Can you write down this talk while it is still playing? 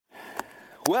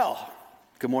Well,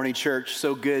 good morning, church.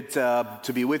 So good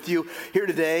to be with you here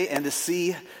today and to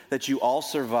see that you all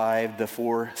survived the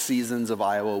 4 seasons of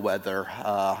Iowa weather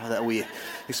that we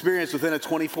experienced within a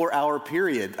 24-hour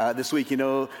period this week. You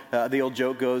know, the old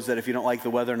joke goes that if you don't like the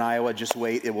weather in Iowa, just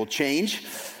wait, it will change.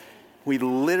 We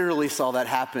literally saw that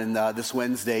happen this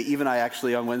Wednesday. Even I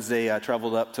actually on Wednesday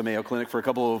traveled up to Mayo Clinic for a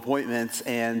couple of appointments,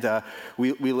 and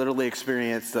we literally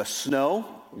experienced snow,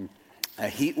 a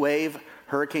heat wave,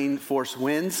 hurricane force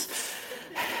winds,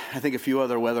 I think a few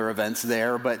other weather events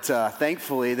there, but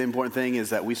thankfully the important thing is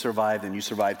that we survived and you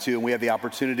survived too, and we have the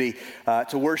opportunity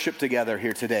to worship together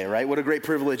here today, right? What a great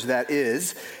privilege that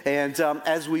is. And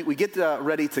as we get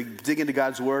ready to dig into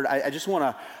God's Word, I just want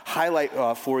to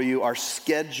highlight for you our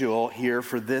schedule here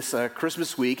for this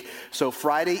Christmas week. So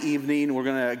Friday evening, we're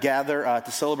going to gather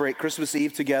to celebrate Christmas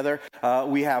Eve together.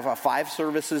 We have 5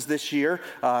 services this year,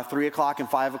 3 o'clock and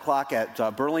 5 o'clock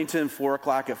at Burlington, 4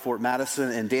 o'clock at Fort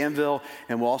Madison and Danville,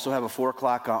 and we'll also have a 4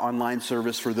 o'clock online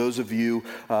service for those of you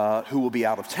who will be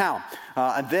out of town.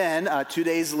 And then 2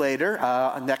 days later,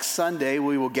 next Sunday,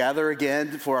 we will gather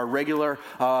again for our regular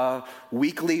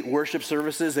weekly worship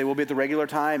services. They will be at the regular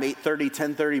time, 8:30,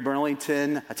 10:30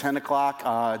 Burlington, 10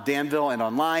 o'clock Danville and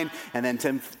online, and then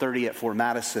 10:30 at Fort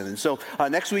Madison. And so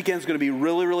next weekend is going to be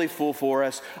really, really full for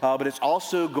us, but it's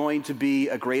also going to be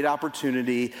a great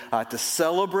opportunity to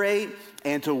celebrate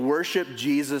and to worship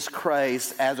Jesus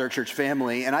Christ as our church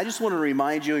family. And I just want to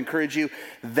remind you, encourage you,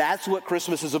 that's what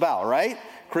Christmas is about, right?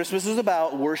 Christmas is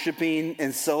about worshiping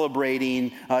and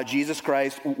celebrating Jesus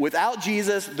Christ. Without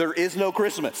Jesus, there is no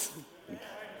Christmas.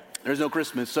 There's no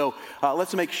Christmas. So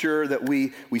let's make sure that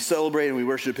we celebrate and we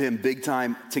worship him big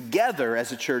time together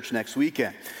as a church next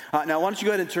weekend. Now, why don't you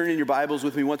go ahead and turn in your Bibles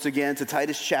with me once again to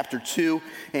Titus chapter 2.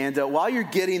 And while you're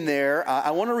getting there,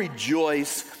 I want to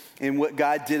rejoice in what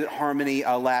God did at Harmony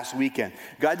last weekend.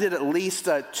 God did at least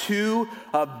 2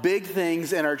 big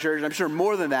things in our church, and I'm sure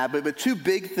more than that, but 2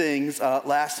 big things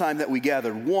last time that we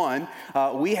gathered. One,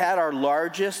 we had our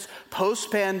largest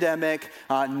post-pandemic,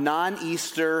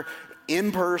 non-Easter,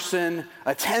 in-person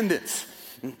attendance.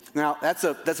 Now, that's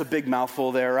a big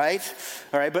mouthful there, right?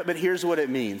 All right, but here's what it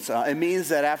means. It means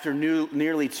that after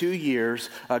nearly 2 years,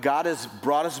 God has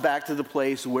brought us back to the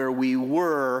place where we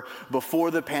were before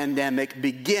the pandemic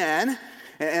began.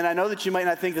 And I know that you might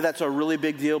not think that that's a really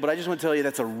big deal, but I just want to tell you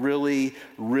that's a really,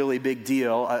 really big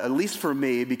deal, at least for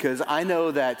me, because I know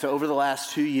that over the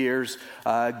last 2 years,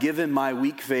 given my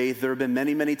weak faith, there have been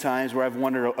many, many times where I've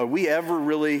wondered, are we ever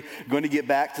really going to get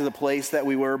back to the place that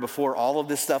we were before all of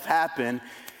this stuff happened?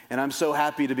 And I'm so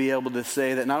happy to be able to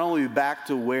say that not only are we back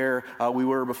to where we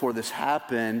were before this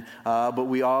happened, but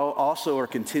we also are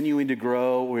continuing to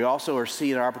grow. We also are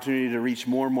seeing our opportunity to reach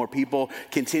more and more people,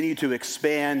 continue to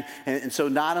expand. And so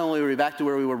not only are we back to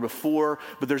where we were before,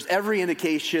 but there's every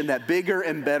indication that bigger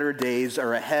and better days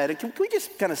are ahead. And can we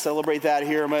just kind of celebrate that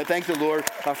here? I'm going to thank the Lord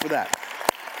for that.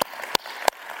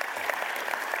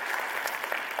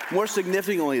 More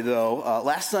significantly, though,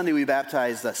 last Sunday we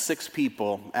baptized 6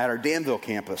 people at our Danville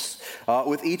campus,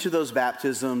 with each of those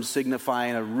baptisms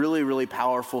signifying a really, really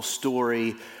powerful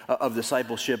story of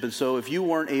discipleship. And so if you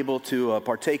weren't able to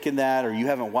partake in that or you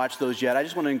haven't watched those yet, I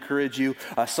just want to encourage you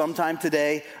sometime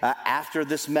today after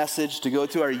this message to go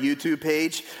to our YouTube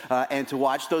page and to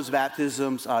watch those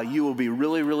baptisms. You will be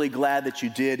really, really glad that you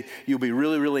did. You'll be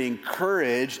really, really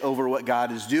encouraged over what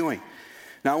God is doing.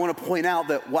 Now, I want to point out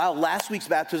that while last week's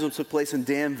baptism took place in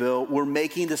Danville, we're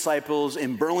making disciples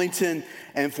in Burlington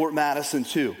and Fort Madison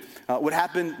too. What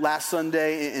happened last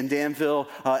Sunday in Danville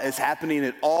is happening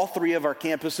at all 3 of our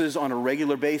campuses on a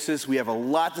regular basis. We have a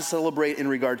lot to celebrate in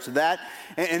regards to that.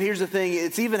 And here's the thing,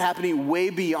 it's even happening way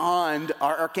beyond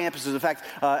our campuses. In fact,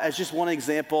 as just one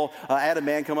example, I had a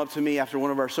man come up to me after one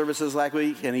of our services last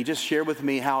week, and he just shared with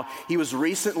me how he was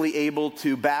recently able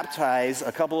to baptize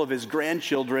a couple of his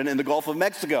grandchildren in the Gulf of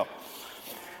Mexico.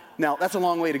 Now, that's a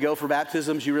long way to go for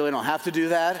baptisms. You really don't have to do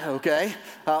that, okay?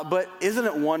 But isn't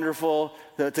it wonderful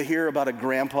to hear about a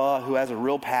grandpa who has a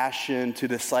real passion to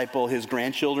disciple his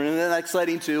grandchildren? And that's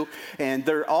exciting too. And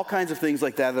there are all kinds of things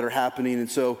like that are happening.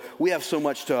 And so we have so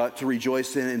much to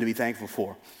rejoice in and to be thankful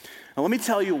for. Now, let me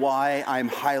tell you why I'm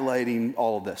highlighting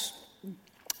all of this.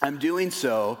 I'm doing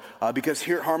so because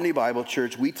here at Harmony Bible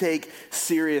Church, we take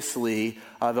seriously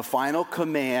the final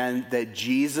command that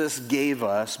Jesus gave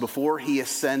us before he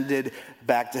ascended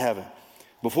back to heaven.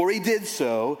 Before he did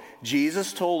so,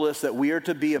 Jesus told us that we are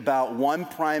to be about one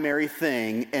primary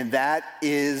thing, and that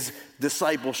is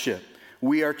discipleship.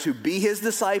 We are to be his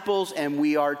disciples, and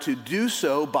we are to do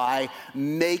so by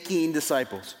making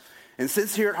disciples. And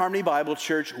since here at Harmony Bible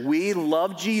Church, we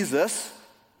love Jesus.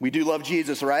 We do love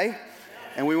Jesus, right?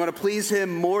 and we want to please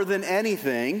him more than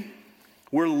anything,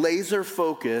 we're laser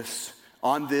focused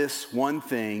on this one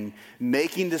thing,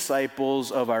 making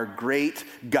disciples of our great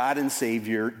God and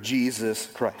Savior, Jesus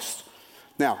Christ.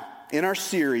 Now, in our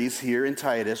series here in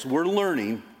Titus, we're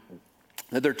learning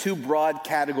that there are two broad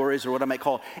categories, or what I might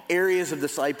call areas of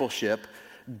discipleship: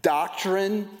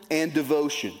 doctrine and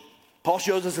devotion. Paul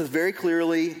shows us this very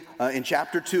clearly in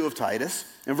chapter 2 of Titus.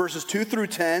 In verses 2 through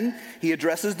 10, he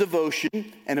addresses devotion,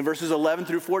 and in verses 11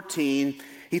 through 14,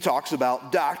 he talks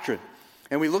about doctrine.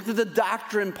 And we looked at the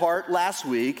doctrine part last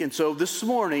week, and so this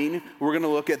morning, we're going to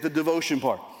look at the devotion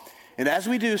part. And as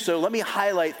we do so, let me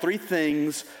highlight three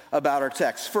things about our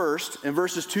text. First, in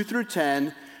verses 2 through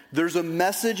 10, there's a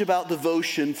message about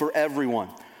devotion for everyone.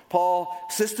 Paul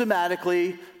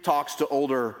systematically talks to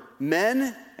older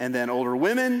men, and then older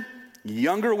women,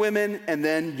 younger women, and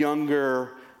then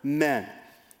younger men.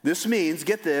 This means,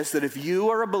 get this, that if you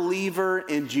are a believer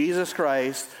in Jesus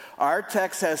Christ, our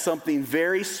text has something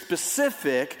very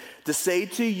specific to say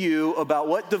to you about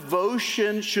what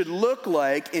devotion should look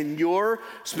like in your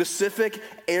specific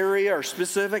area or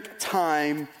specific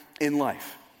time in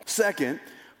life. Second,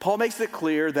 Paul makes it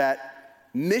clear that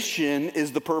mission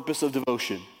is the purpose of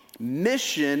devotion.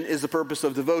 Mission is the purpose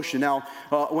of devotion. Now,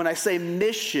 when I say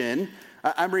mission,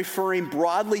 I'm referring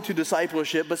broadly to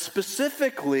discipleship, but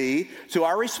specifically to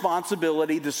our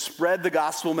responsibility to spread the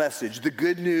gospel message, the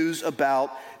good news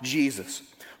about Jesus.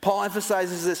 Paul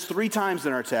emphasizes this 3 times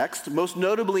in our text, most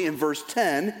notably in verse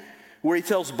 10, where he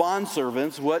tells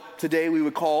bondservants, what today we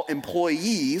would call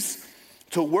employees,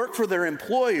 to work for their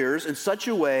employers in such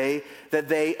a way that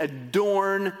they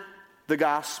adorn the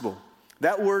gospel.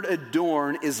 That word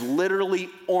adorn is literally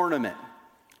ornament.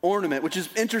 Ornament, which is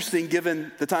interesting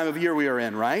given the time of year we are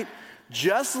in, right?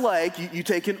 Just like you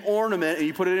take an ornament and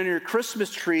you put it in your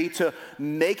Christmas tree to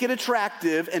make it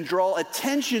attractive and draw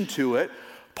attention to it,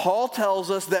 Paul tells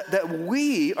us that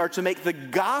we are to make the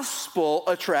gospel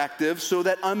attractive so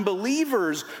that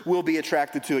unbelievers will be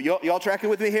attracted to it. Y'all tracking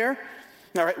with me here?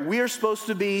 All right, we are supposed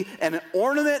to be an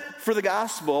ornament for the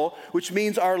gospel, which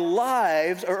means our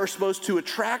lives are supposed to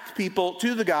attract people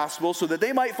to the gospel so that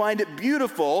they might find it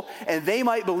beautiful and they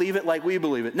might believe it like we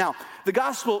believe it. Now, the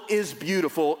gospel is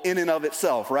beautiful in and of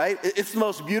itself, right? It's the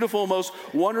most beautiful, most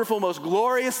wonderful, most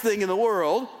glorious thing in the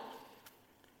world.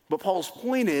 But Paul's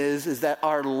point is that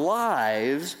our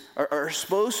lives are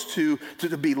supposed to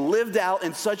be lived out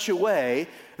in such a way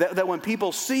that when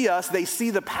people see us, they see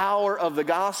the power of the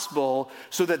gospel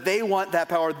so that they want that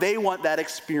power, they want that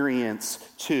experience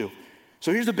too.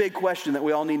 So here's a big question that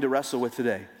we all need to wrestle with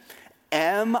today.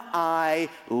 Am I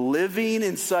living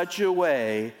in such a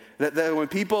way that when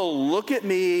people look at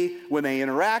me, when they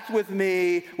interact with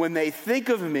me, when they think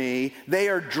of me, they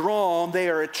are drawn, they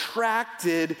are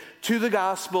attracted to the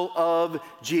gospel of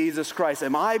Jesus Christ?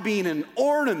 Am I being an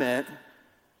ornament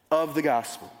of the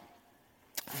gospel?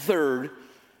 Third,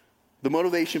 the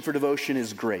motivation for devotion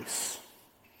is grace.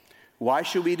 Why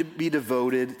should we be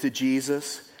devoted to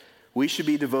Jesus? We should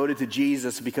be devoted to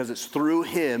Jesus because it's through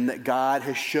him that God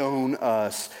has shown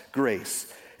us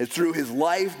grace. It's through his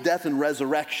life, death, and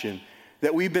resurrection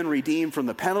that we've been redeemed from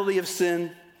the penalty of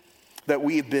sin, that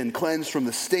we've been cleansed from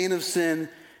the stain of sin,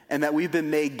 and that we've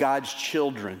been made God's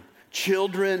children.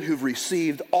 Children who've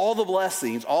received all the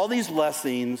blessings, all these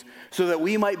blessings, so that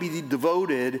we might be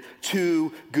devoted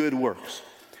to good works.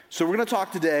 So we're going to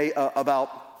talk today about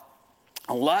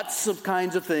lots of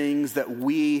kinds of things that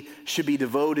we should be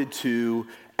devoted to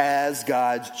as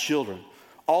God's children.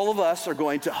 All of us are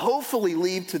going to hopefully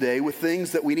leave today with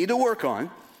things that we need to work on.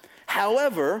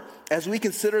 However, as we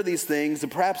consider these things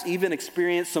and perhaps even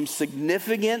experience some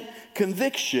significant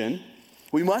conviction,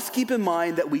 we must keep in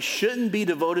mind that we shouldn't be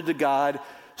devoted to God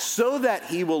so that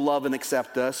he will love and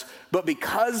accept us, but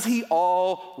because he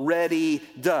already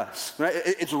does. Right?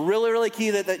 It's really, really key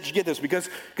that you get this because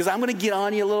I'm going to get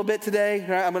on you a little bit today.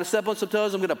 Right? I'm going to step on some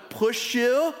toes. I'm going to push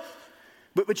you.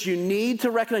 But you need to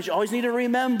recognize, you always need to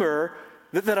remember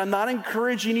that I'm not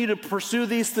encouraging you to pursue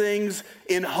these things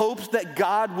in hopes that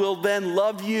God will then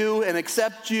love you and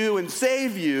accept you and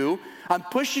save you. I'm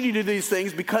pushing you to do these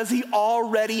things because he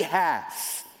already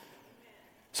has.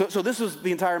 So this was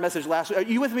the entire message last week. Are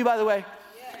you with me, by the way?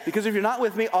 Yeah. Because if you're not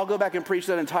with me, I'll go back and preach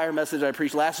that entire message I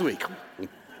preached last week.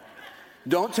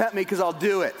 Don't tempt me because I'll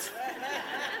do it.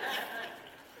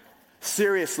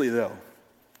 Seriously, though,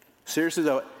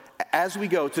 as we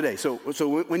go today, so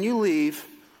when you leave,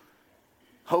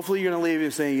 hopefully you're going to leave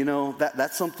and say,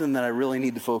 that's something that I really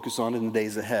need to focus on in the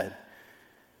days ahead.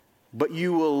 But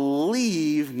you will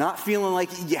leave not feeling like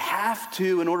you have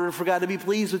to in order for God to be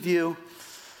pleased with you,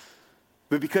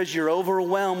 but because you're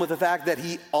overwhelmed with the fact that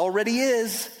he already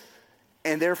is,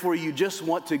 and therefore you just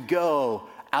want to go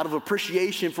out of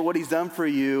appreciation for what he's done for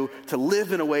you to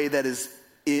live in a way that is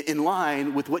in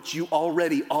line with what you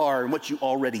already are and what you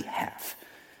already have.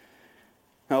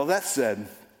 Now, with that said,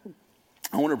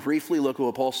 I want to briefly look at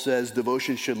what Paul says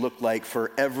devotion should look like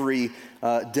for every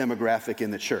demographic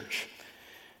in the church.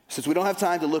 Since we don't have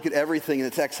time to look at everything in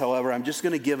the text, however, I'm just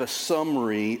going to give a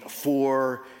summary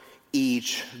for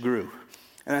each group.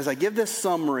 And as I give this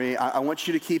summary, I want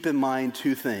you to keep in mind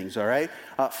two things, all right?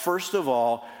 First of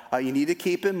all, you need to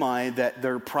keep in mind that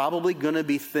there are probably going to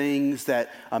be things that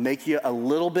make you a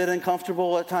little bit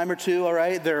uncomfortable at a time or two, all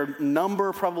right? There are a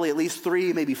number, probably at least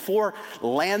 3, maybe 4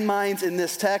 landmines in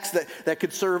this text that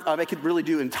could serve, I could really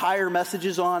do entire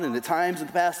messages on, and at times in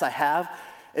the past I have.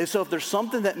 And so if there's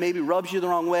something that maybe rubs you the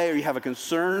wrong way or you have a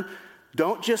concern,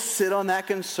 don't just sit on that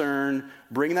concern.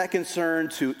 Bring that concern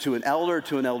to an elder,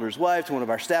 to an elder's wife, to one of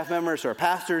our staff members, to our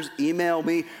pastors. Email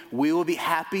me. We will be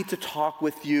happy to talk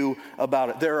with you about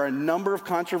it. There are a number of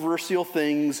controversial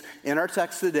things in our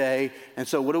text today. And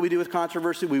so what do we do with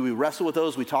controversy? We wrestle with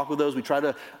those. We talk with those. We try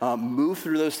to move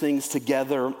through those things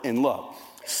together in love.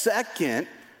 Second,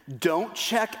 don't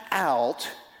check out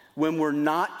when we're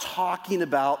not talking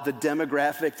about the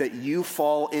demographic that you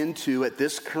fall into at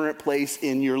this current place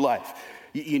in your life.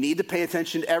 You need to pay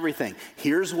attention to everything.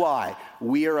 Here's why.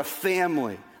 We are a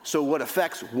family. So what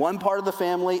affects one part of the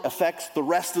family affects the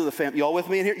rest of the family. You all with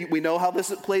me in here? We know how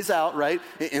this plays out, right?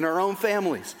 In our own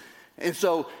families. And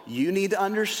so you need to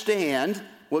understand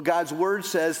what God's word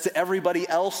says to everybody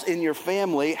else in your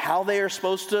family, how they are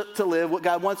supposed to live, what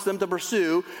God wants them to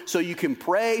pursue, so you can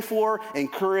pray for,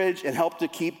 encourage, and help to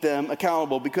keep them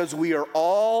accountable, because we are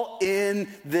all in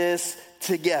this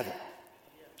together.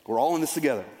 We're all in this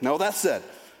together. Now, with that said,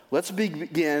 let's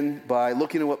begin by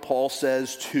looking at what Paul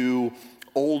says to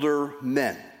older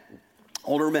men.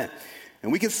 Older men.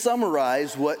 And we can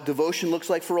summarize what devotion looks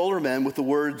like for older men with the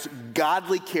words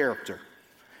godly character.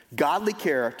 Godly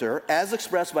character, as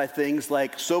expressed by things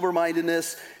like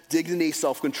sober-mindedness, dignity,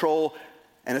 self-control,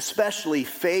 and especially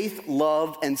faith,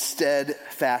 love, and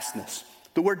steadfastness.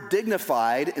 The word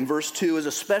dignified in verse 2 is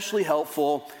especially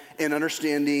helpful in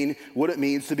understanding what it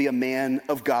means to be a man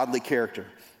of godly character.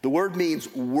 The word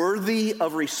means worthy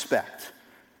of respect.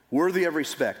 Worthy of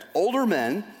respect. Older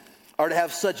men are to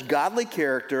have such godly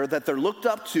character that they're looked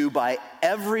up to by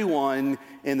everyone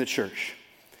in the church.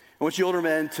 I want you older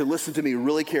men to listen to me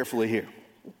really carefully here.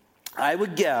 I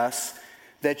would guess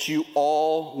that you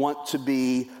all want to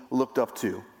be looked up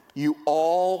to. You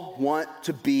all want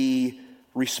to be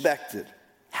respected.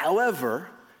 However,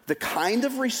 the kind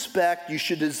of respect you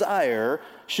should desire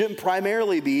shouldn't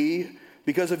primarily be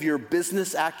because of your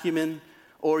business acumen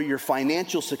or your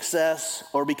financial success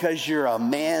or because you're a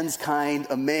man's kind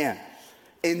of man.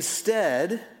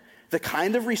 Instead, the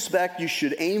kind of respect you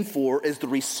should aim for is the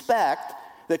respect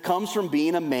that comes from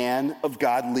being a man of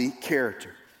godly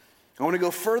character. I want to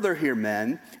go further here,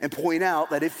 men, and point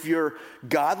out that if your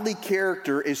godly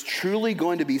character is truly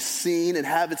going to be seen and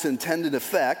have its intended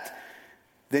effect,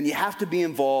 then you have to be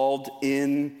involved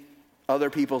in other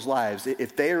people's lives.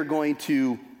 If they are going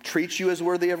to treat you as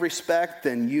worthy of respect,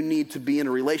 then you need to be in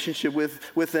a relationship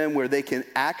with them where they can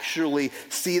actually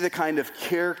see the kind of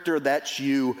character that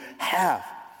you have.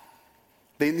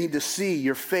 They need to see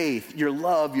your faith, your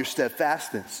love, your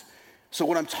steadfastness. So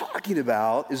what I'm talking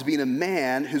about is being a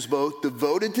man who's both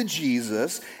devoted to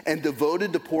Jesus and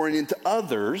devoted to pouring into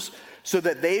others so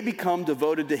that they become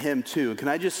devoted to him too. Can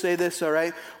I just say this, all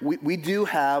right? We do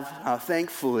have,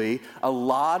 thankfully, a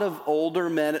lot of older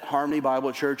men at Harmony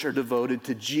Bible Church are devoted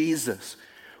to Jesus.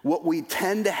 What we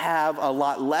tend to have a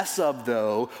lot less of,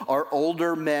 though, are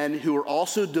older men who are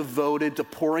also devoted to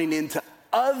pouring into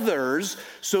others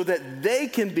so that they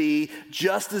can be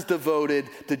just as devoted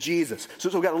to Jesus. So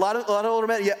we've got a lot of older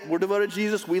men. Yeah, we're devoted to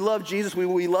Jesus. We love Jesus.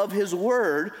 We love his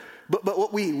word. But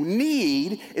what we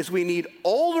need is we need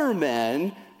older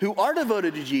men who are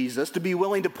devoted to Jesus to be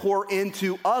willing to pour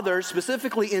into others,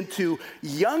 specifically into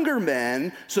younger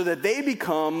men, so that they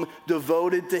become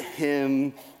devoted to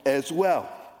him as well.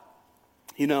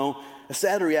 You know, a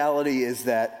sad reality is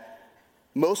that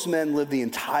most men live the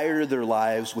entirety of their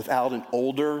lives without an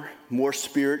older, more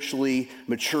spiritually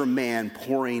mature man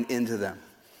pouring into them.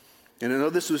 And I know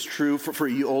this was true for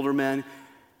you older men.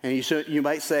 And you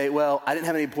might say, well, I didn't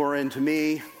have any pour into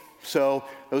me, so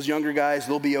those younger guys,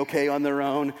 they'll be okay on their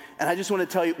own. And I just want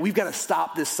to tell you, we've got to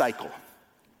stop this cycle.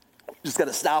 Just got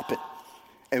to stop it.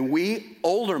 And we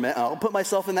older men, I'll put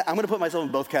myself in that. I'm going to put myself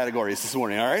in both categories this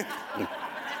morning, all right?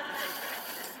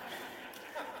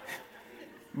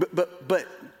 But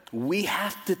we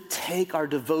have to take our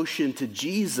devotion to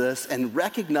Jesus and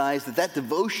recognize that that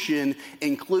devotion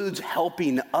includes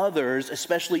helping others,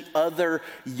 especially other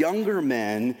younger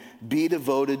men, be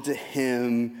devoted to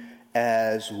him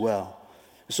as well.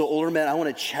 So older men, I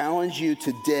want to challenge you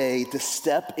today to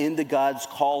step into God's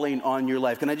calling on your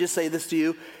life. Can I just say this to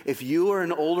you? If you are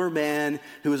an older man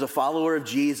who is a follower of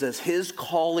Jesus, his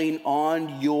calling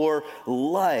on your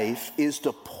life is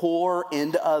to pour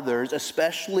into others,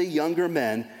 especially younger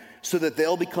men, so that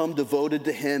they'll become devoted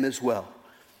to him as well.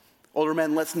 Older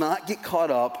men, let's not get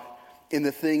caught up in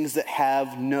the things that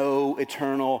have no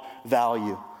eternal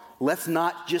value. Let's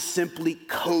not just simply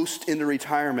coast into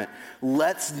retirement.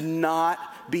 Let's not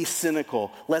be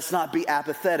cynical. Let's not be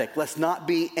apathetic. Let's not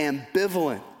be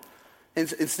ambivalent.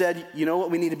 Instead, you know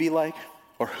what we need to be like?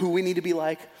 Or who we need to be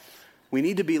like? We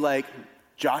need to be like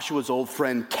Joshua's old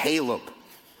friend, Caleb.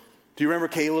 Do you remember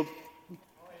Caleb?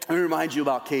 Let me remind you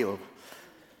about Caleb.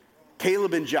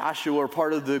 Caleb and Joshua are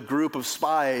part of the group of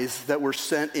spies that were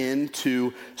sent in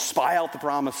to spy out the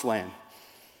promised land.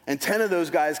 And 10 of those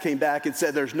guys came back and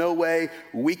said, there's no way,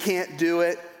 we can't do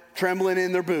it, trembling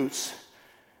in their boots.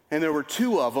 And there were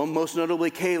 2 of them, most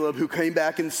notably Caleb, who came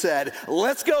back and said,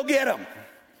 let's go get them.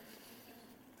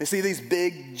 They see these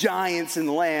big giants in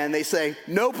the land. They say,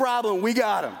 no problem, we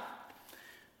got them.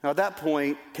 Now at that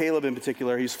point, Caleb in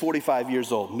particular, he's 45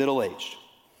 years old, middle-aged.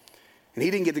 And he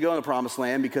didn't get to go in the promised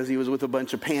land because he was with a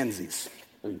bunch of pansies.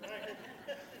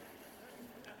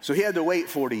 So he had to wait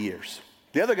 40 years.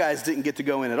 The other guys didn't get to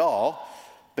go in at all,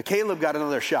 but Caleb got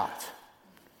another shot.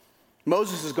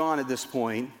 Moses is gone at this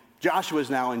point. Joshua's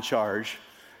now in charge.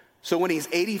 So when he's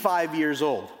 85 years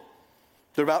old,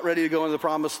 they're about ready to go into the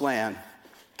promised land.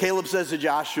 Caleb says to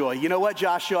Joshua, you know what,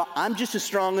 Joshua? I'm just as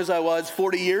strong as I was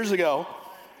 40 years ago.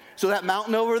 So that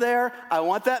mountain over there, I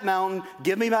want that mountain.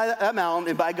 Give me that mountain,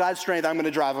 and by God's strength, I'm going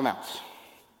to drive them out.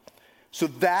 So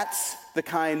that's the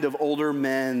kind of older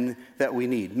men that we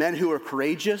need. Men who are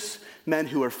courageous, men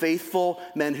who are faithful,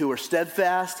 men who are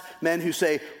steadfast, men who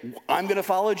say, I'm going to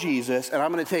follow Jesus, and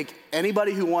I'm going to take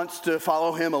anybody who wants to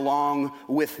follow him along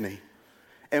with me.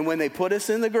 And when they put us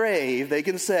in the grave, they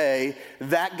can say,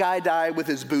 that guy died with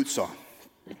his boots on.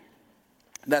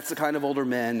 That's the kind of older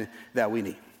men that we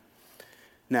need.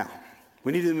 Now,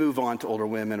 we need to move on to older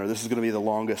women, or this is going to be the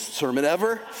longest sermon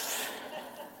ever.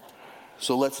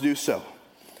 So let's do so.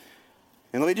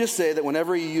 And let me just say that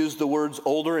whenever you use the words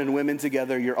older and women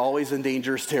together, you're always in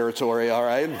dangerous territory, all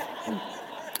right?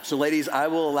 So ladies, I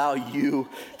will allow you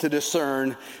to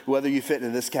discern whether you fit into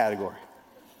this category.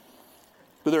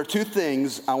 But there are 2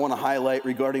 things I want to highlight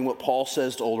regarding what Paul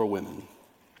says to older women.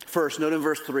 First, note in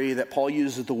verse 3 that Paul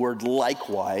uses the word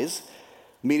likewise,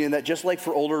 meaning that just like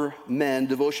for older men,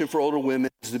 devotion for older women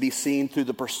is to be seen through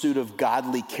the pursuit of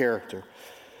godly character.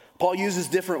 Paul uses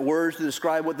different words to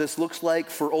describe what this looks like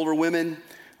for older women,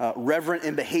 reverent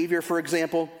in behavior, for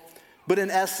example. But in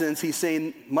essence, he's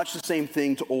saying much the same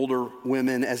thing to older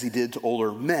women as he did to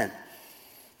older men.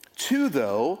 2,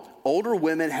 though, older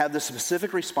women have the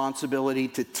specific responsibility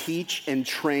to teach and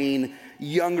train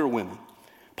younger women.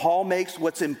 Paul makes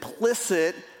what's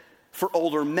implicit for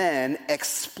older men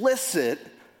explicit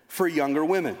for younger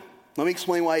women. Let me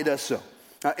explain why he does so.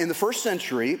 In the first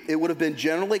century, it would have been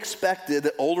generally expected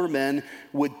that older men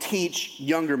would teach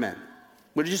younger men. It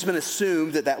would have just been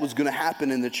assumed that that was going to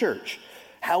happen in the church.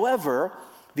 However,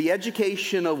 the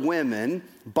education of women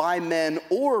by men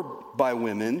or by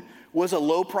women was a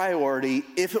low priority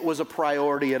if it was a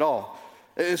priority at all.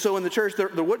 And so in the church, there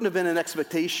wouldn't have been an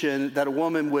expectation that a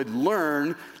woman would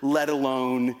learn, let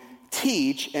alone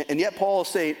teach. And yet Paul is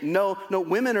saying, no,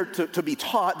 women are to be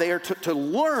taught. They are to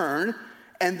learn,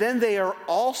 and then they are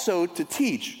also to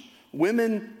teach.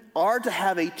 Women are to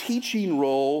have a teaching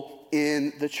role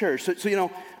in the church. So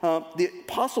the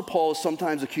Apostle Paul is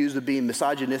sometimes accused of being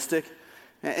misogynistic,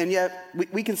 and yet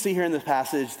we can see here in this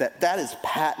passage that is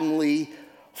patently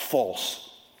false.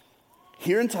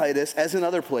 Here in Titus, as in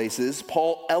other places,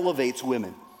 Paul elevates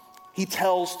women. He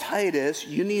tells Titus,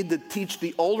 you need to teach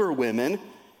the older women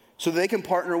so they can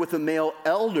partner with the male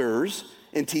elders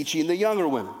in teaching the younger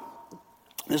women.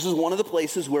 This is one of the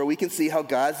places where we can see how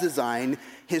God's designed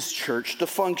his church to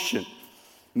function.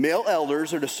 Male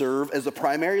elders are to serve as the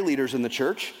primary leaders in the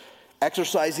church,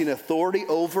 exercising authority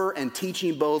over and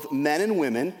teaching both men and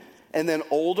women, and then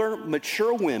older,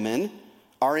 mature women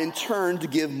are in turn to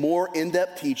give more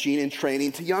in-depth teaching and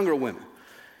training to younger women.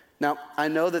 Now, I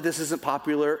know that this isn't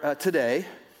popular today.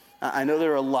 I know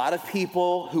there are a lot of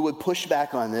people who would push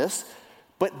back on this,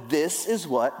 but this is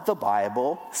what the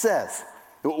Bible says.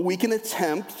 We can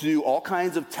attempt to do all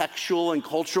kinds of textual and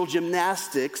cultural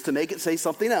gymnastics to make it say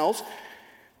something else,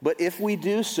 But if we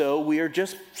do so, we are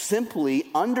just simply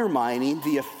undermining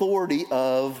the authority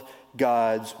of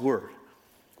God's word.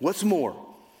 What's more,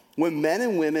 when men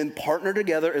and women partner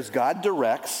together as God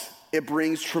directs, it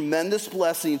brings tremendous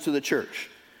blessings to the church.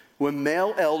 When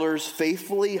male elders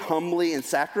faithfully, humbly, and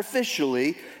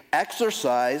sacrificially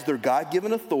exercise their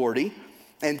God-given authority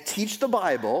and teach the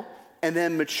Bible, and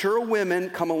then mature women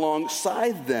come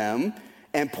alongside them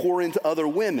and pour into other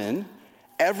women,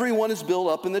 everyone is built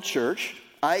up in the church,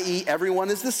 i.e., everyone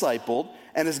is discipled,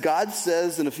 and as God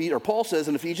says Paul says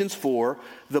in Ephesians 4,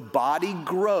 the body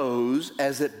grows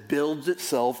as it builds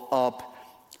itself up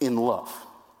in love.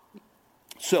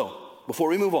 So, before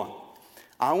we move on,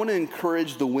 I want to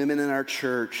encourage the women in our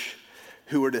church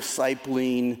who are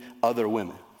discipling other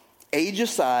women. Age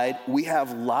aside, we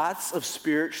have lots of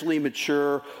spiritually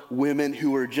mature women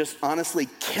who are just honestly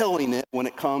killing it when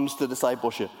it comes to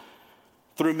discipleship.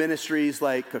 Through ministries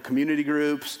like community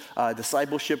groups,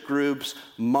 discipleship groups,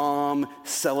 Mom,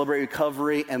 Celebrate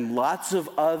Recovery, and lots of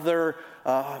other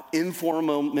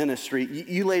informal ministry.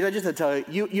 You ladies, I just have to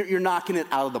tell you, you're knocking it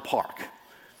out of the park.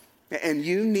 And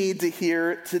you need to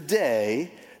hear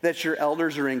today that your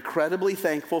elders are incredibly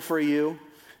thankful for you,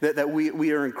 that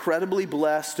we are incredibly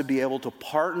blessed to be able to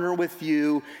partner with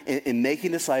you in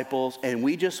making disciples, and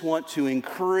we just want to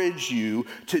encourage you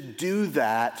to do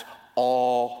that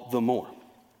all the more.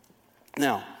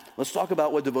 Now, let's talk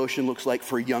about what devotion looks like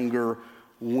for younger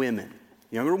women.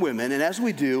 And as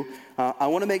we do, I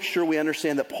want to make sure we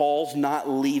understand that Paul's not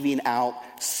leaving out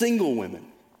single women.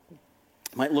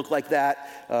 It might look like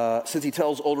that since he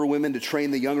tells older women to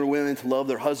train the younger women to love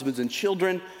their husbands and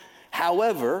children.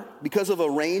 However, because of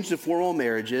arranged and formal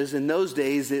marriages, in those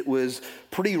days it was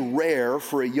pretty rare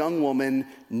for a young woman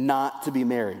not to be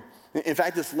married. In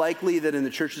fact, it's likely that in the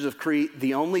churches of Crete,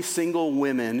 the only single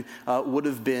women would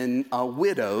have been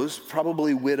widows,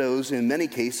 probably widows in many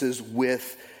cases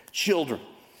with children.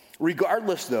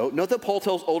 Regardless, though, note that Paul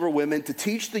tells older women to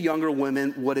teach the younger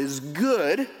women what is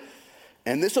good,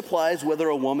 and this applies whether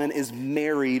a woman is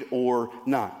married or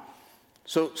not.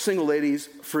 So, single ladies,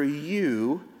 for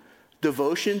you,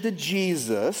 devotion to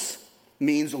Jesus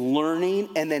means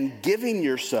learning and then giving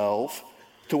yourself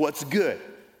to what's good.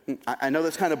 I know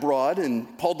that's kind of broad,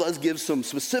 and Paul does give some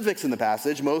specifics in the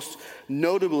passage, most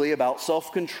notably about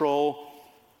self-control,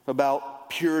 about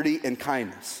purity and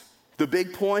kindness. The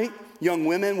big point, young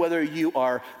women, whether you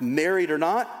are married or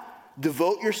not,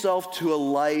 devote yourself to a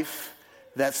life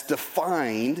that's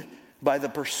defined by the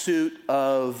pursuit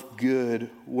of good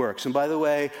works. And by the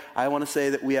way, I want to say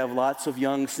that we have lots of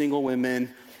young single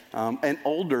women and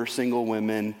older single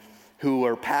women who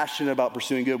are passionate about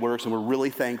pursuing good works, and we're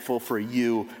really thankful for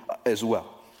you as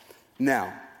well.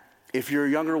 Now, if you're a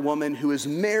younger woman who is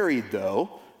married,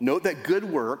 though, note that good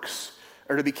works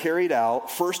are to be carried out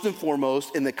first and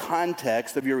foremost in the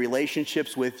context of your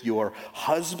relationships with your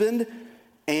husband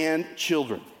and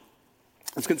children.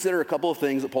 Let's consider a couple of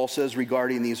things that Paul says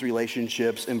regarding these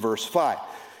relationships in verse 5.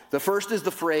 The first is the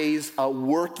phrase,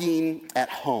 working at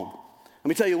home. Let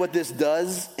me tell you what this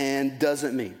does and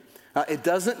doesn't mean. It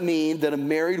doesn't mean that a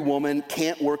married woman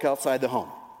can't work outside the home.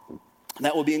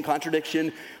 That will be in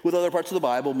contradiction with other parts of the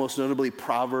Bible, most notably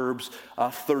Proverbs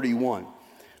 31.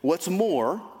 What's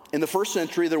more, in the first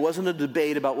century, there wasn't a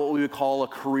debate about what we would call a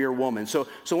career woman. So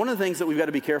one of the things that we've got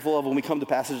to be careful of when we come to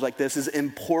passages like this is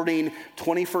importing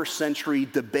 21st century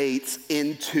debates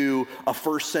into a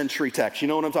first century text. You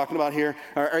know what I'm talking about here?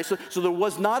 All right, so there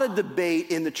was not a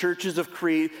debate in the churches of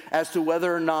Crete as to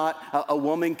whether or not a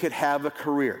woman could have a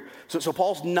career. So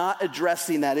Paul's not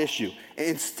addressing that issue.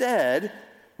 Instead,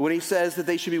 when he says that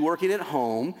they should be working at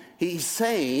home, he's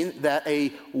saying that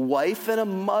a wife and a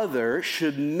mother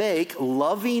should make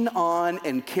loving on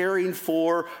and caring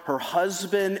for her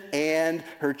husband and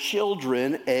her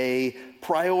children a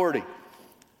priority.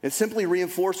 It simply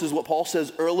reinforces what Paul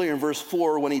says earlier in verse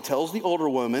 4 when he tells the older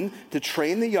woman to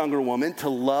train the younger women to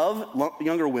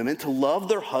love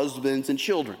their husbands and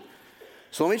children.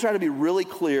 So let me try to be really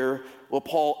clear what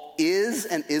Paul is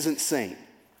and isn't saying.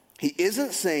 He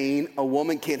isn't saying a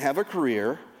woman can't have a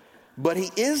career, but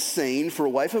he is saying for a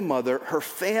wife and mother, her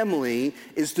family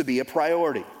is to be a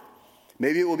priority.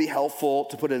 Maybe it will be helpful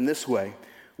to put it in this way.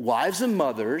 Wives and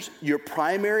mothers, your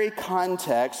primary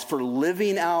context for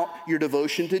living out your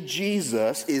devotion to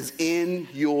Jesus is in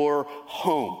your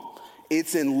home.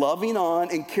 It's in loving on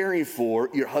and caring for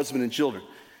your husband and children.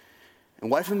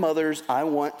 And wife and mothers, I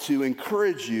want to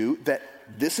encourage you that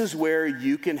this is where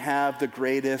you can have the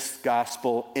greatest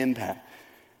gospel impact.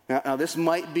 Now this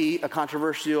might be a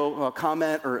controversial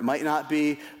comment, or it might not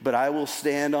be, but I will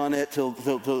stand on it till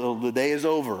the day is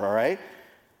over, all right?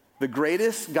 the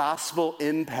greatest gospel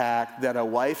impact that a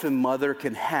wife and mother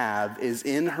can have is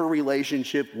in her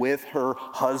relationship with her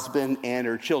husband and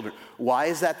her children. Why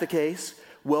is that the case?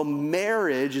 Well,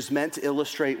 marriage is meant to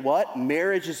illustrate what?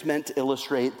 Marriage is meant to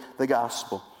illustrate the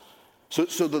gospel.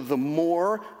 So the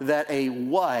more that a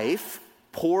wife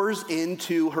pours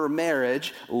into her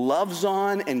marriage, loves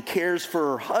on and cares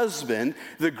for her husband,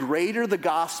 the greater the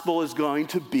gospel is going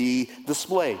to be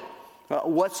displayed.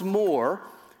 What's more,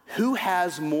 who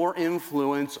has more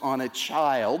influence on a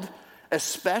child,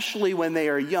 especially when they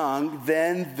are young,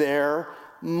 than their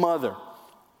mother?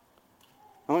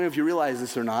 I don't know if you realize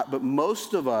this or not, but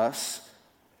most of us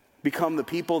become the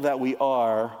people that we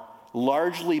are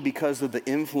largely because of the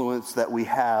influence that we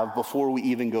have before we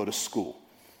even go to school.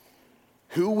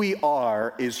 Who we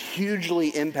are is hugely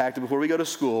impacted before we go to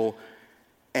school,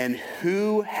 and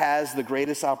who has the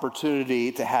greatest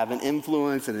opportunity to have an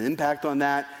influence and an impact on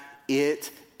that?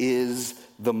 It is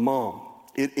the mom.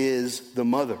 It is the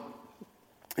mother.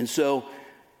 And so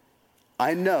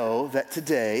I know that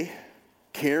today,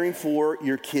 caring for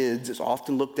your kids is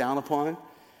often looked down upon,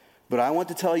 but I want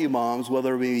to tell you, moms,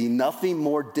 whether it be nothing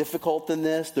more difficult than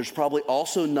this, there's probably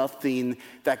also nothing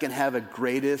that can have a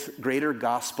greater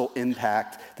gospel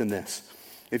impact than this.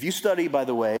 If you study, by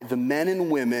the way, the men and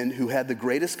women who had the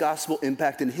greatest gospel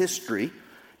impact in history,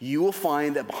 you will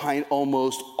find that behind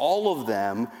almost all of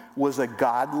them was a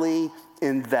godly,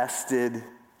 invested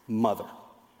mother.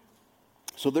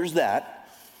 So there's that.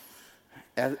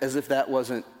 As if that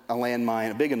wasn't a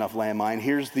landmine, a big enough landmine,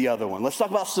 here's the other one. Let's talk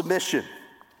about submission.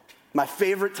 My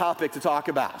favorite topic to talk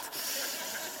about.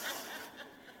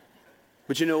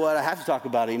 But you know what? I have to talk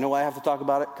about it. You know why I have to talk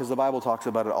about it? Because the Bible talks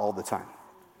about it all the time.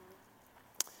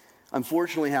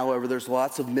 Unfortunately, however, there's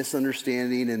lots of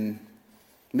misunderstanding and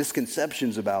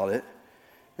misconceptions about it.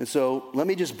 And so let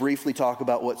me just briefly talk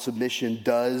about what submission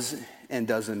does and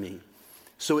doesn't mean.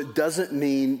 So it doesn't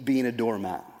mean being a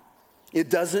doormat. It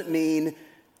doesn't mean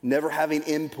never having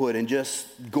input and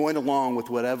just going along with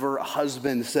whatever a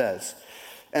husband says.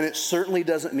 And it certainly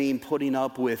doesn't mean putting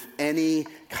up with any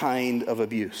kind of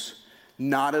abuse.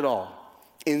 Not at all.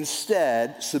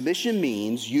 Instead, submission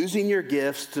means using your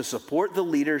gifts to support the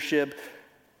leadership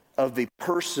of the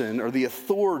person or the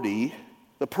authority,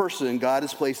 the person God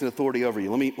has placed in authority over you.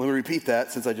 Let me repeat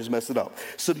that since I just messed it up.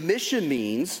 Submission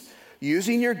means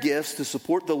using your gifts to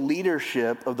support the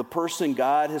leadership of the person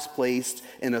God has placed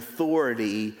in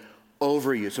authority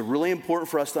over you. So really important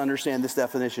for us to understand this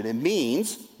definition. It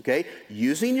means,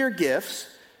 using your gifts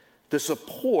to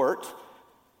support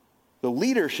the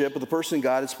leadership of the person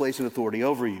God has placed in authority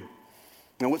over you.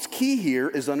 Now what's key here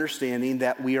is understanding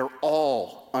that we are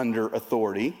all under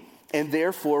authority, and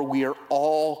therefore we are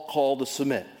all called to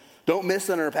submit. Don't miss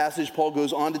that in our passage, Paul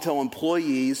goes on to tell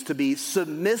employees to be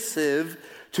submissive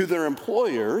to their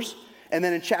employers. And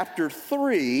then in chapter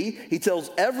 3, he tells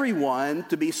everyone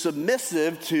to be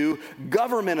submissive to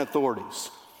government authorities.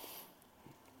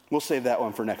 We'll save that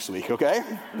one for next week, okay?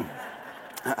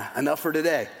 Enough for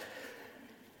today.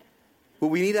 But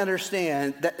we need to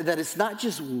understand that it's not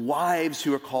just wives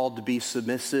who are called to be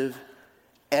submissive.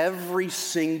 Every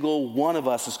single one of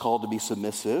us is called to be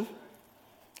submissive.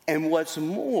 And what's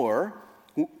more,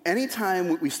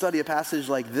 anytime we study a passage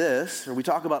like this, or we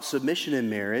talk about submission in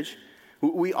marriage,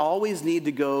 we always need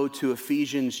to go to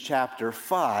Ephesians chapter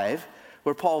 5,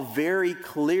 where Paul very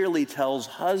clearly tells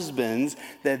husbands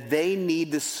that they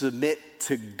need to submit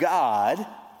to God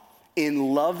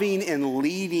in loving and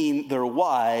leading their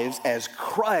wives as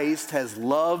Christ has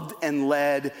loved and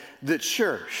led the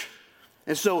church.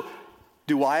 And so,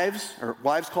 are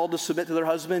wives called to submit to their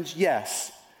husbands?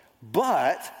 Yes.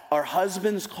 But are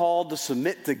husbands called to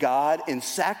submit to God in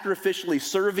sacrificially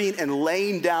serving and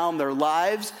laying down their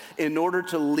lives in order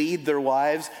to lead their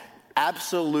wives?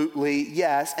 Absolutely,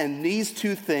 yes. And these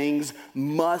two things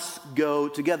must go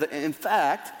together. In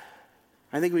fact,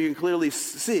 I think we can clearly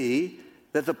see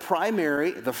that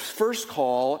the first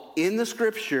call in the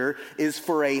scripture is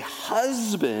for a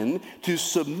husband to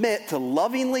submit to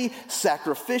lovingly,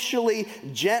 sacrificially,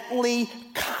 gently,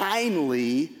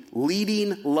 kindly,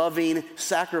 leading, loving,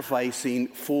 sacrificing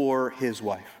for his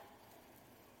wife.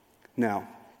 Now,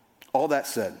 all that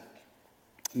said,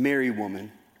 married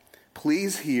woman,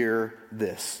 please hear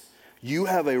this. You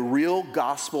have a real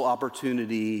gospel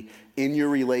opportunity in your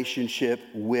relationship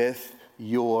with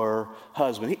your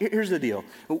husband. Here's the deal.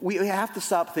 We have to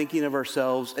stop thinking of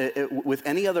ourselves with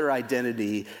any other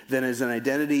identity than as an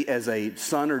identity as a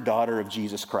son or daughter of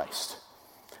Jesus Christ.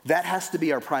 That has to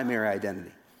be our primary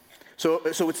identity. So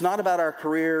it's not about our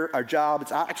career, our job.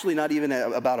 It's actually not even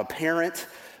about a parent.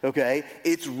 okay?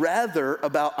 It's rather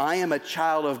about I am a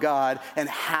child of God, and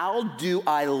how do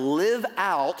I live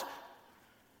out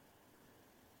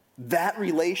that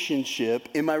relationship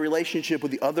in my relationship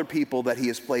with the other people that he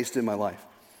has placed in my life.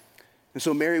 And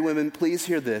so married women, please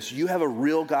hear this. You have a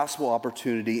real gospel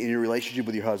opportunity in your relationship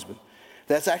with your husband.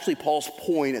 That's actually Paul's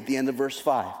point at the end of verse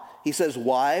 5. He says,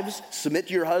 wives, submit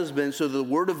to your husband so the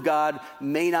word of God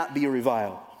may not be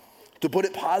reviled. To put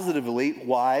it positively,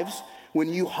 wives, when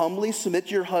you humbly submit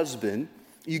to your husband,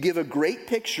 you give a great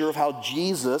picture of how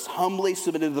Jesus humbly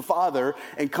submitted to the Father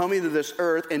and coming to this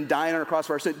earth and dying on a cross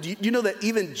for our sin. Do you know that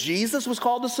even Jesus was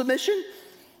called to submission?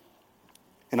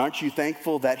 And aren't you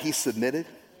thankful that he submitted?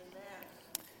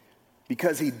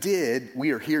 Because he did, we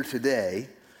are here today.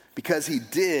 Because he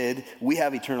did, we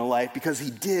have eternal life. Because he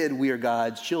did, we are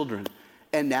God's children.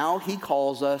 And now he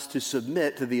calls us to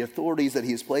submit to the authorities that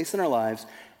he has placed in our lives.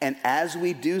 And as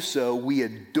we do so, we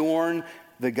adorn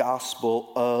the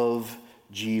gospel of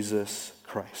Jesus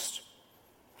Christ.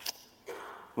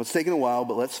 Well, it's taken a while,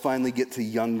 but let's finally get to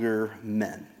younger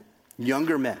men.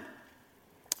 Younger men.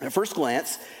 At first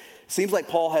glance, it seems like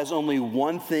Paul has only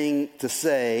one thing to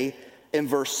say in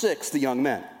verse 6 to young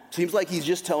men. Seems like he's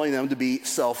just telling them to be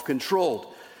self-controlled.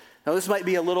 Now, this might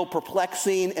be a little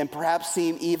perplexing and perhaps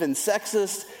seem even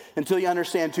sexist until you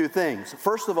understand two things.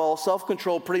 First of all,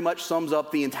 self-control pretty much sums up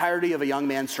the entirety of a young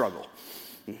man's struggle.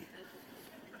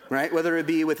 Right? Whether it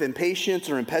be with impatience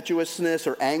or impetuousness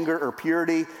or anger or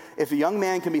purity, if a young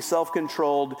man can be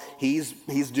self-controlled, he's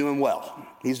doing well.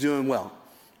 He's doing well.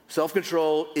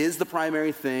 Self-control is the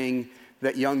primary thing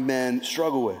that young men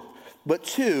struggle with. But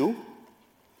two,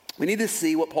 we need to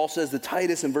see what Paul says to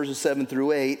Titus in verses 7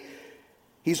 through 8.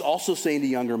 He's also saying to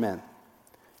younger men.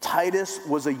 Titus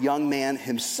was a young man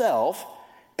himself,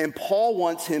 and Paul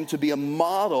wants him to be a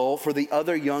model for the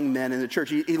other young men in the church.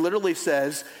 He literally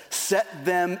says, set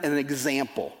them an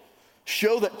example.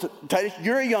 Show that, Titus,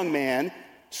 you're a young man,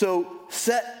 so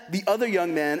set the other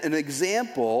young men an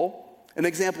example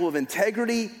of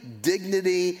integrity,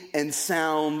 dignity, and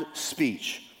sound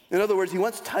speech. In other words, he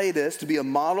wants Titus to be a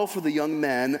model for the young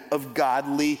men of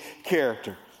godly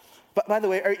character. But by the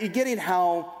way, are you getting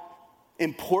how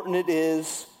important it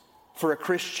is for a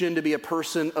Christian to be a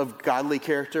person of godly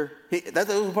character? That's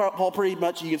Paul pretty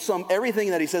much, you can sum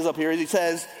everything that he says up here. He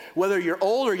says, whether you're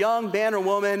old or young, man or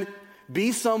woman,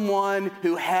 be someone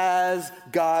who has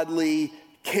godly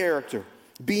character.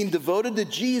 Being devoted to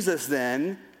Jesus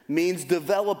then means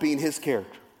developing his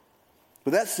character.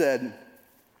 With that said,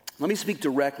 let me speak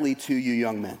directly to you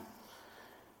young men.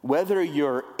 Whether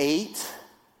you're 8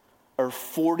 or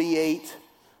 48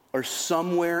 or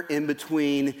somewhere in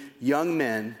between young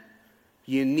men,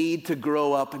 you need to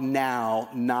grow up now,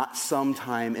 not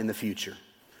sometime in the future.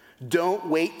 Don't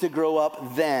wait to grow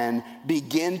up then.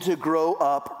 Begin to grow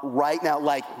up right now,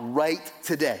 like right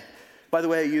today. By the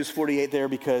way, I use 48 there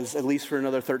because at least for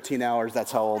another 13 hours,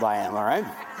 that's how old I am, all right?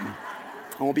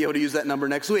 I won't be able to use that number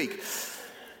next week.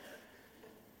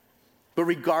 But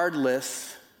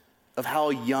regardless of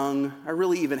how young, or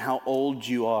really even how old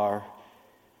you are,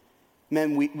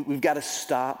 men, we've got to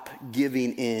stop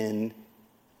giving in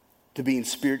to being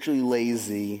spiritually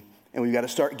lazy, and we've got to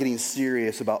start getting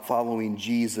serious about following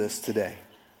Jesus today.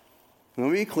 And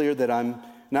let me be clear that I'm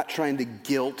not trying to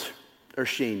guilt or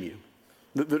shame you.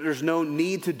 There's no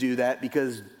need to do that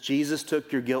because Jesus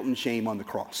took your guilt and shame on the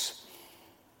cross.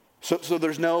 So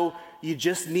there's no, you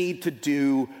just need to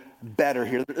do better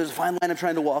here. There's a fine line I'm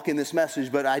trying to walk in this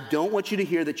message, but I don't want you to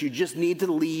hear that you just need to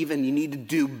leave and you need to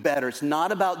do better. It's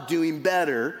not about doing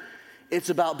better. It's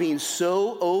about being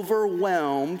so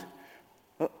overwhelmed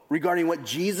regarding what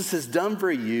Jesus has done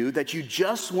for you that you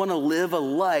just want to live a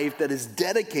life that is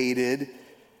dedicated,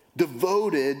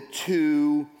 devoted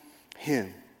to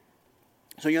him.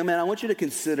 So young man, I want you to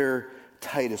consider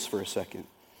Titus for a second.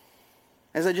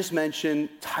 As I just mentioned,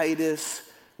 Titus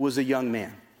was a young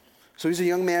man. So he's a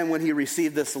young man when he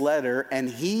received this letter, and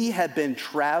he had been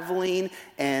traveling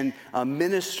and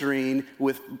ministering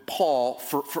with Paul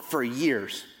for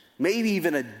years, maybe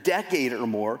even a decade or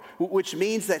more, which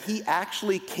means that he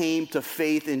actually came to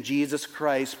faith in Jesus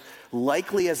Christ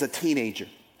likely as a teenager,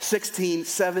 16,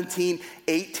 17,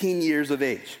 18 years of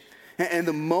age. And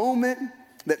the moment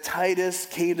that Titus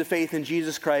came to faith in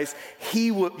Jesus Christ,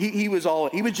 he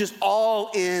was just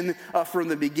all in from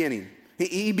the beginning.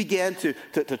 He began to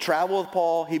travel with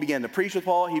Paul. He began to preach with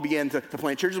Paul. He began to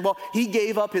plant churches with Paul. He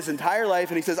gave up his entire life,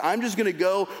 and he says, I'm just going to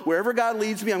go wherever God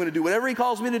leads me. I'm going to do whatever he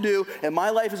calls me to do, and my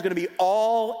life is going to be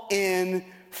all in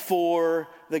for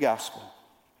the gospel.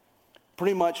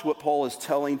 Pretty much what Paul is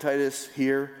telling Titus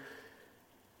here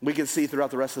We can see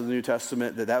throughout the rest of the New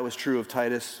Testament that that was true of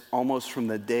Titus almost from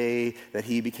the day that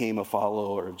he became a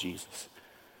follower of Jesus.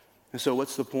 And so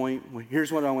what's the point? Well,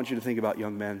 here's what I want you to think about,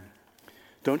 young men.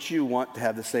 Don't you want to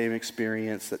have the same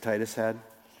experience that Titus had?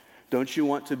 Don't you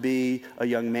want to be a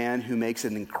young man who makes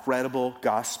an incredible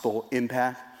gospel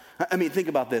impact? I mean, think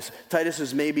about this. Titus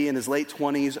is maybe in his late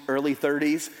 20s, early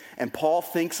 30s, and Paul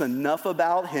thinks enough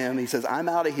about him. He says, I'm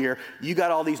out of here. You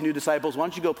got all these new disciples. Why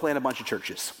don't you go plant a bunch of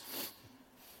churches?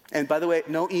 And by the way,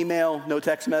 no email, no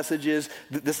text messages.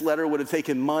 This letter would have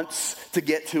taken months to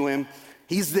get to him.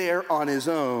 He's there on his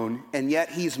own, and yet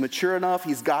he's mature enough,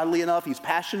 he's godly enough, he's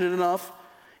passionate enough,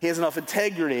 he has enough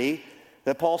integrity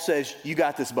that Paul says, you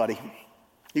got this, buddy.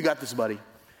 You got this, buddy.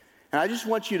 And I just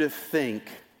want you to think,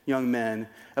 young men,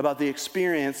 about the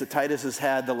experience that Titus has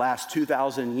had the last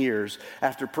 2,000 years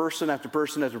after person after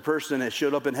person after person has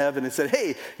showed up in heaven and said,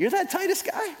 hey, you're that Titus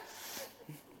guy?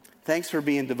 Thanks for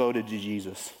being devoted to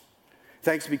Jesus.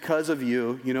 Thanks because of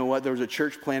you. You know what? There was a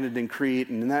church planted in Crete,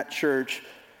 and in that church,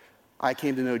 I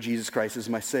came to know Jesus Christ as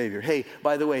my Savior. Hey,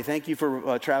 by the way, thank you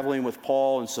for traveling with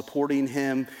Paul and supporting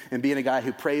him and being a guy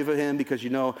who prayed for him because, you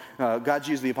know, God's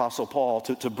used the Apostle Paul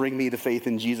to bring me to faith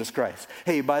in Jesus Christ.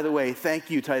 Hey, by the way,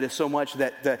 thank you, Titus, so much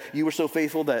that you were so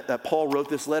faithful that Paul wrote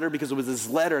this letter, because it was this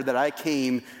letter that I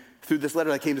came, through this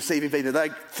letter I came to saving faith, that I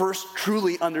first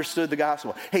truly understood the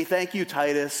gospel. Hey, thank you,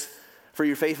 Titus, for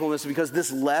your faithfulness, because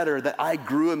this letter that I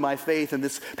grew in my faith, and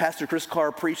this Pastor Chris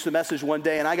Carr preached the message one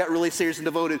day, and I got really serious and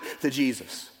devoted to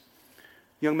Jesus.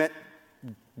 Young men,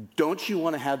 don't you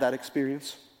want to have that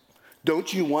experience?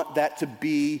 Don't you want that to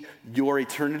be your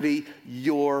eternity,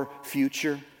 your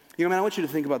future? Young men, I want you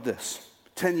to think about this.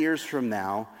 10 years from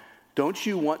now, don't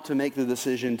you want to make the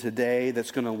decision today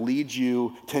that's going to lead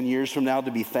you 10 years from now to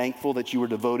be thankful that you were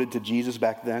devoted to Jesus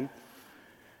back then?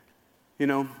 You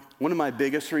know, one of my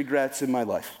biggest regrets in my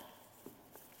life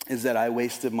is that I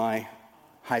wasted my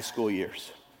high school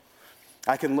years.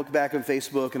 I can look back on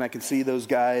Facebook and I can see those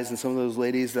guys and some of those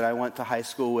ladies that I went to high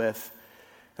school with,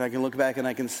 and I can look back and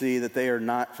I can see that they are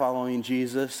not following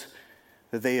Jesus,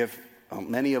 that they have,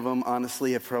 many of them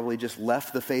honestly have probably just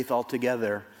left the faith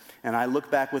altogether. And I look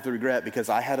back with regret because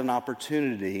I had an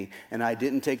opportunity and I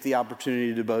didn't take the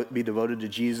opportunity to be devoted to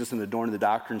Jesus and adorn the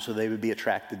doctrine so they would be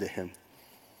attracted to him.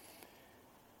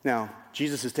 Now,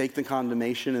 Jesus has taken the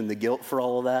condemnation and the guilt for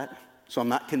all of that, so I'm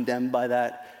not condemned by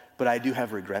that, but I do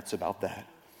have regrets about that.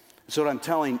 So what I'm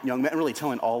telling young men, really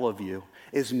telling all of you,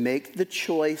 is make the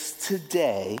choice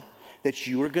today that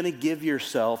you are going to give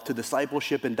yourself to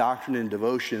discipleship and doctrine and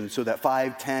devotion so that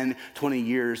 5, 10, 20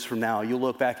 years from now, you'll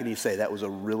look back and you say, that was a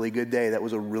really good day, that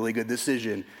was a really good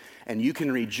decision, and you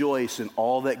can rejoice in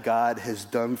all that God has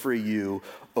done for you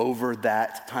over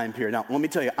that time period. Now, let me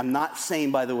tell you, I'm not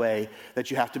saying, by the way,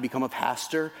 that you have to become a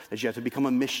pastor, that you have to become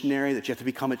a missionary, that you have to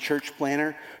become a church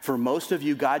planner. For most of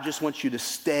you, God just wants you to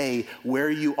stay where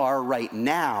you are right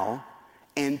now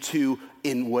and to,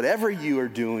 in whatever you are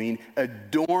doing,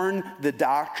 adorn the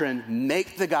doctrine,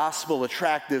 make the gospel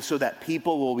attractive so that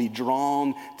people will be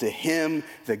drawn to him,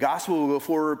 the gospel will go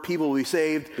forward, people will be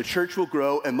saved, the church will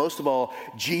grow, and most of all,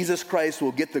 Jesus Christ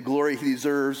will get the glory he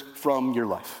deserves from your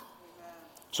life.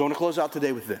 So I want to close out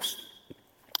today with this.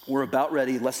 We're about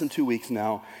ready, less than 2 weeks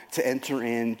now, to enter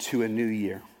into a new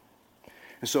year.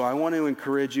 And so I want to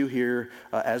encourage you here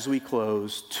as we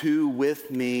close to,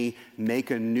 with me, make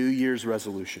a New Year's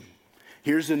resolution.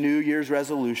 Here's a New Year's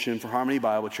resolution for Harmony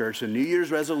Bible Church. The New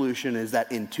Year's resolution is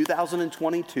that in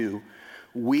 2022,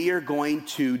 we are going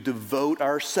to devote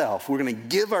ourselves, we're going to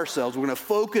give ourselves, we're going to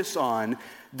focus on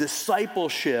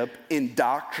discipleship in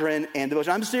doctrine and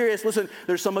devotion. I'm serious. Listen,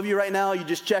 there's some of you right now, you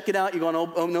just check it out. You're going,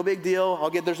 oh, no big deal.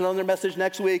 There's another message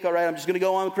next week. All right, I'm just going to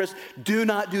go on with Chris. Do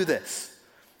not do this.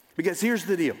 Because here's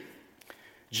the deal.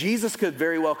 Jesus could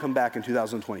very well come back in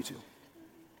 2022.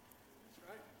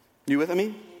 You with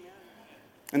me?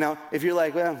 And now, if you're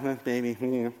like, well, maybe,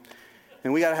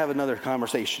 and we got to have another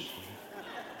conversation.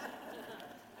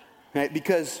 Right?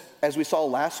 Because as we saw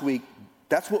last week,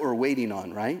 that's what we're waiting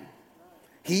on, right?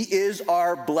 He is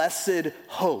our blessed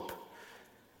hope.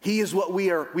 He is what we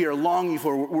are longing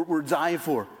for, we're dying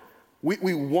for.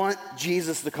 We want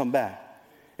Jesus to come back.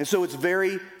 And so it's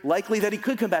very likely that he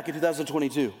could come back in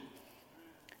 2022.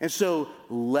 And so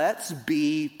let's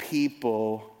be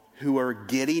people who are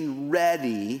getting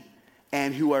ready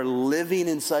and who are living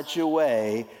in such a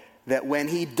way that when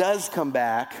he does come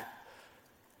back,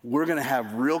 we're going to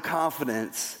have real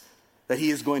confidence that he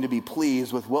is going to be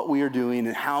pleased with what we are doing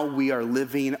and how we are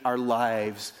living our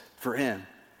lives for him.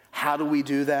 How do we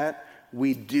do that?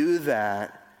 We do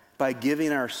that by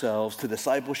giving ourselves to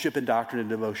discipleship and doctrine and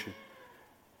devotion.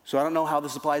 So I don't know how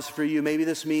this applies for you. Maybe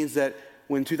this means that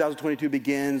when 2022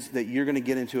 begins that you're going to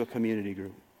get into a community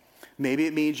group. Maybe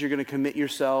it means you're going to commit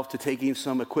yourself to taking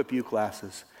some Equip You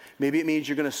classes. Maybe it means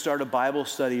you're going to start a Bible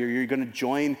study or you're going to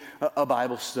join a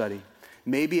Bible study.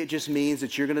 Maybe it just means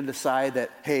that you're going to decide that,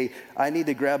 hey, I need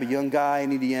to grab a young guy, I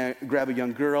need to grab a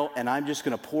young girl, and I'm just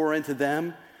going to pour into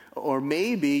them. Or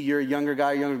maybe you're a younger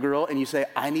guy, younger girl, and you say,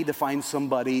 I need to find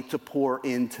somebody to pour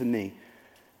into me.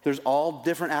 There's all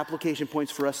different application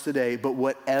points for us today, but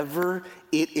whatever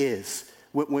it is,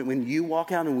 when you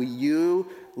walk out and when you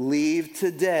leave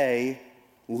today,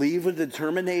 leave with the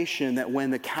determination that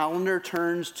when the calendar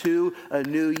turns to a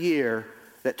new year,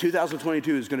 that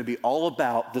 2022 is going to be all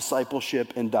about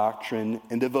discipleship and doctrine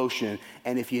and devotion.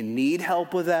 And if you need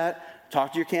help with that,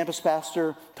 talk to your campus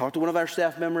pastor, talk to one of our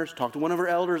staff members, talk to one of our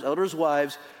elders'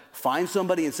 wives, find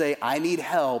somebody and say, I need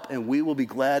help, and we will be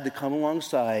glad to come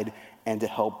alongside and to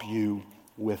help you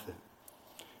with it.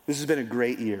 This has been a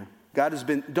great year. God has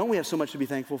been, don't we have so much to be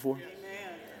thankful for? Amen.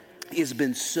 He has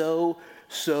been so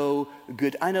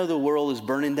good. I know the world is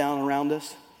burning down around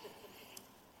us,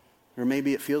 or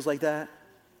maybe it feels like that.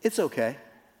 It's okay.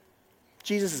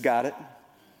 Jesus has got it.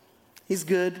 He's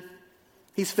good.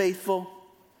 He's faithful.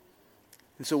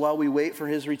 And so while we wait for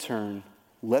his return,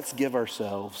 let's give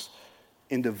ourselves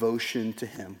in devotion to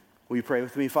him. Will you pray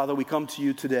with me? Father, we come to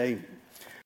you today